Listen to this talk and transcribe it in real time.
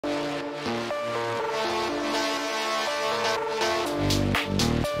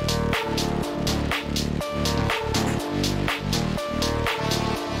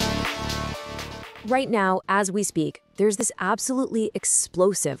Right now, as we speak, there's this absolutely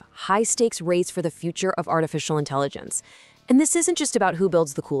explosive, high-stakes race for the future of artificial intelligence. And this isn't just about who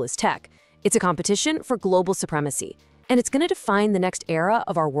builds the coolest tech. It's a competition for global supremacy, and it's going to define the next era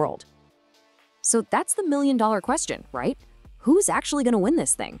of our world. So that's the million-dollar question, right? Who's actually going to win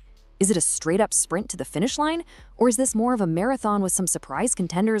this thing? Is it a straight-up sprint to the finish line, or is this more of a marathon with some surprise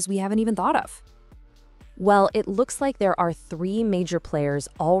contenders we haven't even thought of? Well, it looks like there are three major players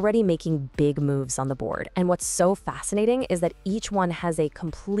already making big moves on the board. And what's so fascinating is that each one has a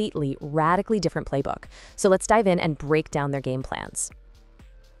completely, radically different playbook. So let's dive in and break down their game plans.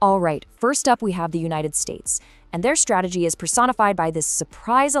 All right, first up we have the United States. And their strategy is personified by this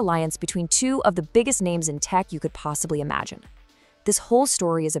surprise alliance between two of the biggest names in tech you could possibly imagine. This whole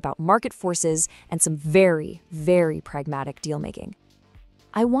story is about market forces and some very, very pragmatic deal-making.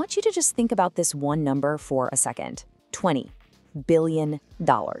 I want you to just think about this one number for a second. $20 billion.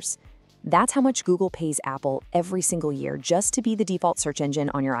 That's how much Google pays Apple every single year just to be the default search engine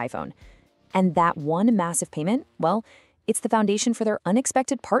on your iPhone. And that one massive payment, well, it's the foundation for their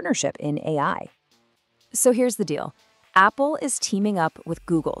unexpected partnership in AI. So here's the deal. Apple is teaming up with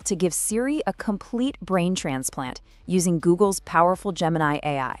Google to give Siri a complete brain transplant using Google's powerful Gemini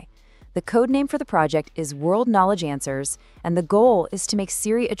AI. The code name for the project is World Knowledge Answers, and the goal is to make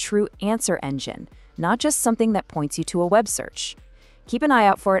Siri a true answer engine, not just something that points you to a web search. Keep an eye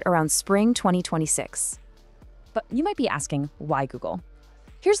out for it around spring 2026. But you might be asking, why Google?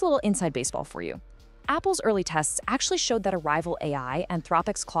 Here's a little inside baseball for you. Apple's early tests actually showed that a rival AI,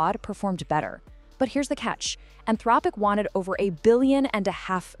 Anthropic's Claude, performed better. But here's the catch. Anthropic wanted over $1.5 billion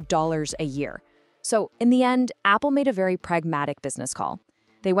a year. So in the end, Apple made a very pragmatic business call.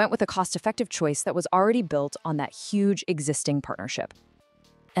 They went with a cost-effective choice that was already built on that huge existing partnership.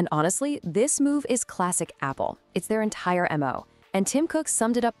 And honestly, this move is classic Apple. It's their entire MO. And Tim Cook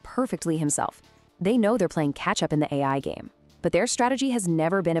summed it up perfectly himself. They know they're playing catch-up in the AI game. But their strategy has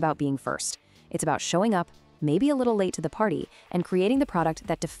never been about being first. It's about showing up, maybe a little late to the party, and creating the product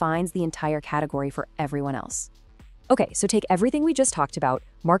that defines the entire category for everyone else. Okay, so take everything we just talked about,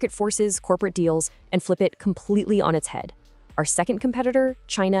 market forces, corporate deals, and flip it completely on its head. Our second competitor,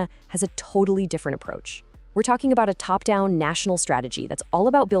 China, has a totally different approach. We're talking about a top-down national strategy that's all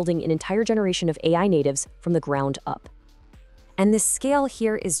about building an entire generation of AI natives from the ground up. And the scale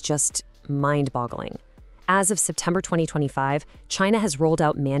here is just mind-boggling. As of September 2025, China has rolled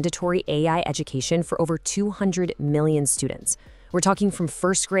out mandatory AI education for over 200 million students. We're talking from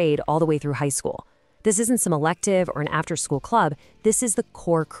first grade all the way through high school. This isn't some elective or an after-school club. This is the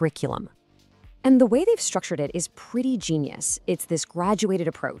core curriculum. And the way they've structured it is pretty genius. It's this graduated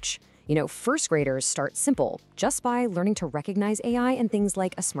approach. You know, first graders start simple, just by learning to recognize AI and things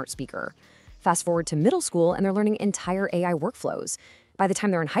like a smart speaker. Fast forward to middle school, and they're learning entire AI workflows. By the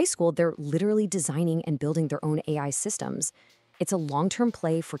time they're in high school, they're literally designing and building their own AI systems. It's a long-term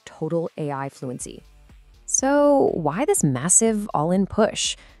play for total AI fluency. So why this massive all-in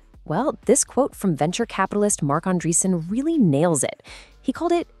push? Well, this quote from venture capitalist Marc Andreessen really nails it. He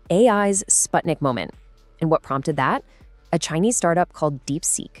called it AI's Sputnik moment. And what prompted that? A Chinese startup called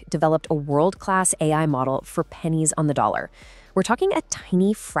DeepSeek developed a world-class AI model for pennies on the dollar. We're talking a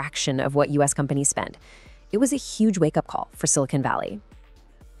tiny fraction of what US companies spend. It was a huge wake-up call for Silicon Valley.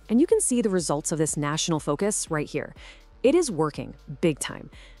 And you can see the results of this national focus right here. It is working big time.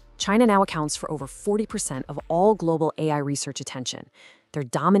 China now accounts for over 40% of all global AI research attention. They're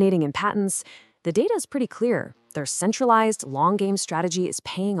dominating in patents. The data is pretty clear. Their centralized, long-game strategy is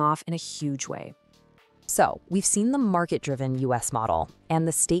paying off in a huge way. So, we've seen the market-driven US model and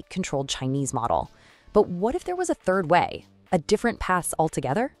the state-controlled Chinese model. But what if there was a third way? A different path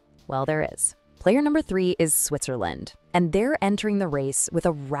altogether? Well, there is. Player number 3 is Switzerland, and they're entering the race with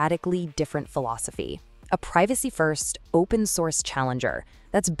a radically different philosophy. A privacy-first, open-source challenger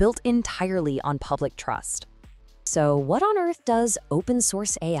that's built entirely on public trust. So what on earth does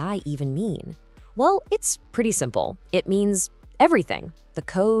open-source AI even mean? Well, it's pretty simple. It means everything. The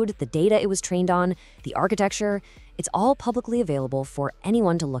code, the data it was trained on, the architecture, it's all publicly available for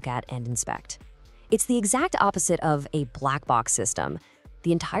anyone to look at and inspect. It's the exact opposite of a black box system.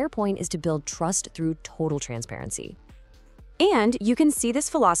 The entire point is to build trust through total transparency. And you can see this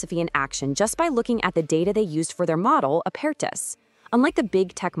philosophy in action just by looking at the data they used for their model, Apertus. Unlike the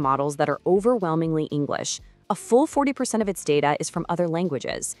big tech models that are overwhelmingly English, a full 40% of its data is from other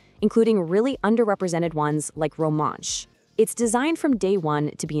languages, including really underrepresented ones like Romansh. It's designed from day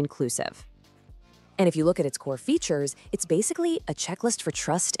one to be inclusive. And if you look at its core features, it's basically a checklist for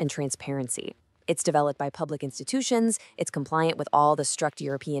trust and transparency. It's developed by public institutions, it's compliant with all the strict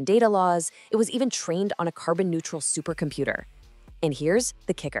European data laws, it was even trained on a carbon-neutral supercomputer. And here's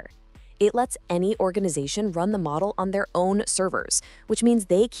the kicker. It lets any organization run the model on their own servers, which means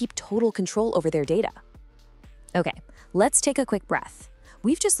they keep total control over their data. Okay, let's take a quick breath.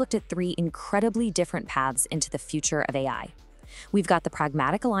 We've just looked at three incredibly different paths into the future of AI. We've got the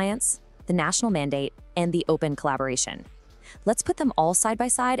pragmatic alliance, the national mandate, and the open collaboration. Let's put them all side by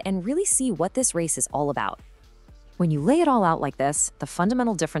side and really see what this race is all about. When you lay it all out like this, the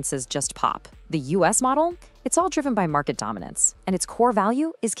fundamental differences just pop. The US model, it's all driven by market dominance, and its core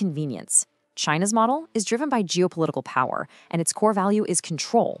value is convenience. China's model is driven by geopolitical power, and its core value is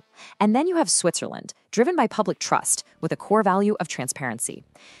control. And then you have Switzerland, driven by public trust, with a core value of transparency.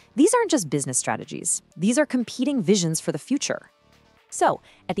 These aren't just business strategies. These are competing visions for the future. So,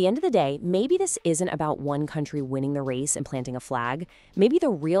 at the end of the day, maybe this isn't about one country winning the race and planting a flag. Maybe the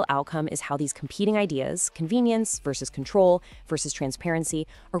real outcome is how these competing ideas, convenience versus control versus transparency,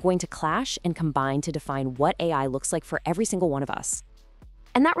 are going to clash and combine to define what AI looks like for every single one of us.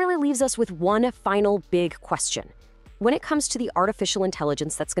 And that really leaves us with one final big question. When it comes to the artificial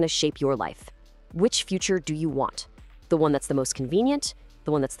intelligence that's going to shape your life, which future do you want? The one that's the most convenient,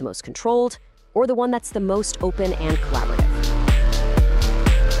 the one that's the most controlled, or the one that's the most open and collaborative?